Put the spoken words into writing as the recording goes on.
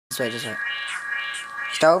wait, just wait.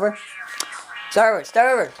 Start over? Start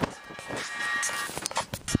over.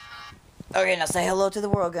 Okay, now say hello to the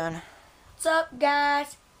world, Gun. What's up,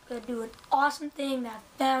 guys? I'm gonna do an awesome thing that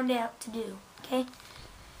I found out to do, okay?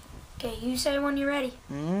 Okay, you say when you're ready.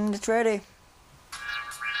 It's ready.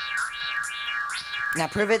 Now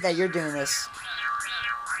prove it that you're doing this.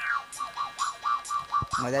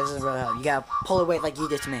 No, that doesn't really help. You gotta pull it weight like you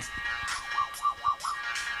did to me.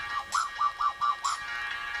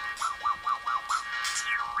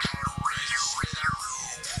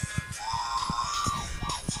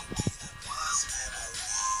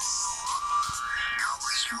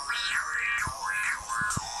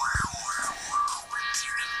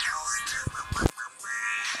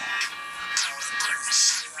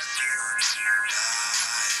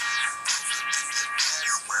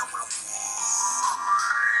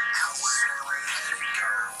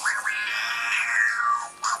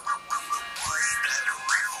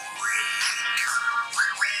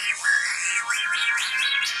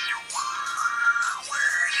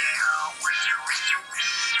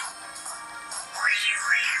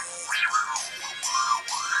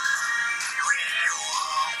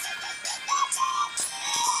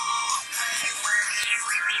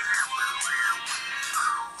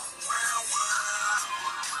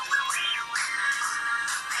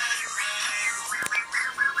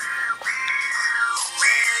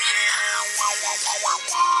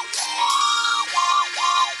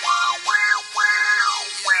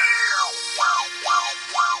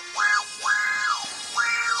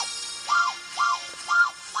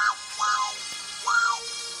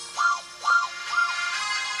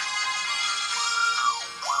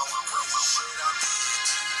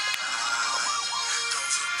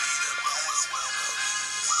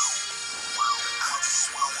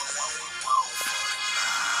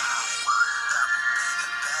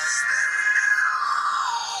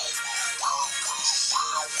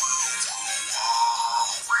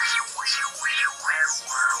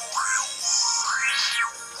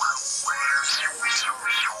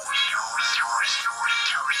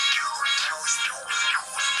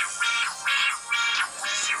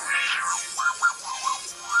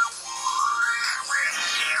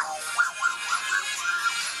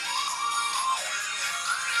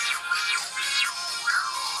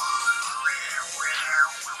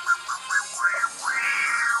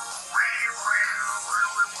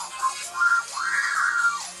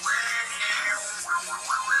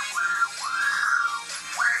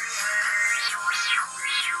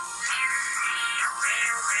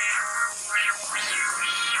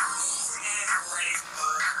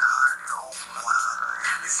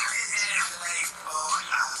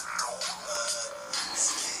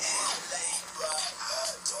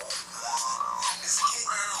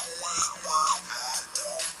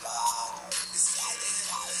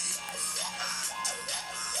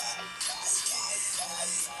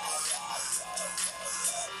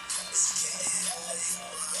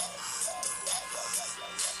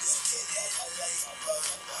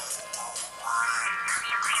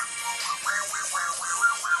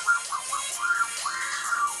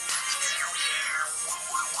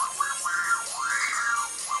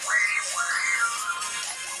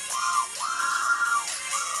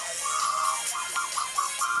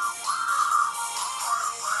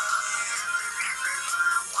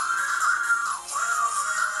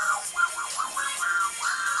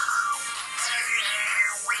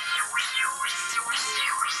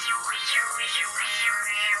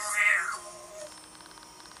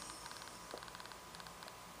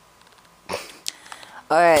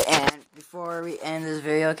 Alright, and before we end this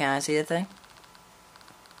video, can I see the thing?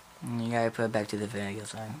 You gotta put it back to the video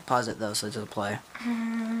thing. Pause it though, so it'll play.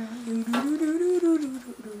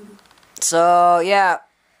 So, yeah.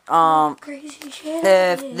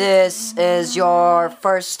 If this is your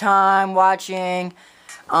first time watching,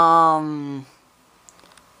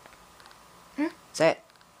 say it.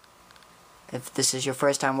 If this is your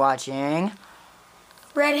first time watching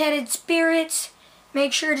Redheaded Spirits,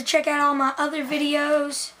 make sure to check out all my other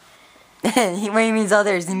videos. When he means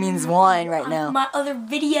others, he means one right now. My other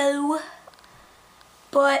video.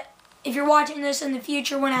 But if you're watching this in the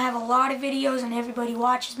future when I have a lot of videos and everybody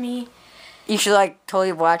watches me, you should like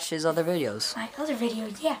totally watch his other videos. My other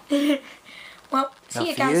videos, yeah. Well,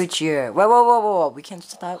 see you guys. Future. Whoa. We can't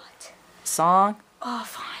stop. What? Song? Oh,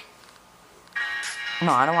 fine.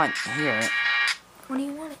 No, I don't want to hear it. What do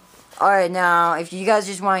you want? Alright, now, if you guys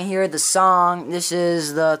just want to hear the song, this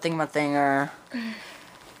is the thingamatinger.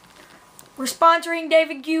 We're sponsoring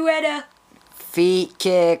David Guetta. Feet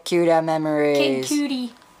kick, cute out memories. Kid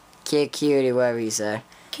Cutie. Kid cutie, whatever you say.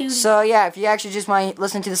 Cutie. So yeah, if you actually just want to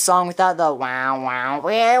listen to the song without the wow wow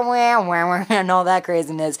wow wow wow and all that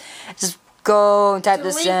craziness, just go and type the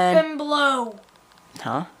this link in. been below.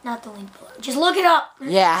 Huh? Not the link below. Just look it up.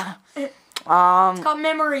 Yeah. It's called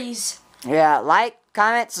Memories. Yeah. Like,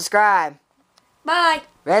 comment, subscribe. Bye.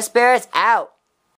 Red Spirits out.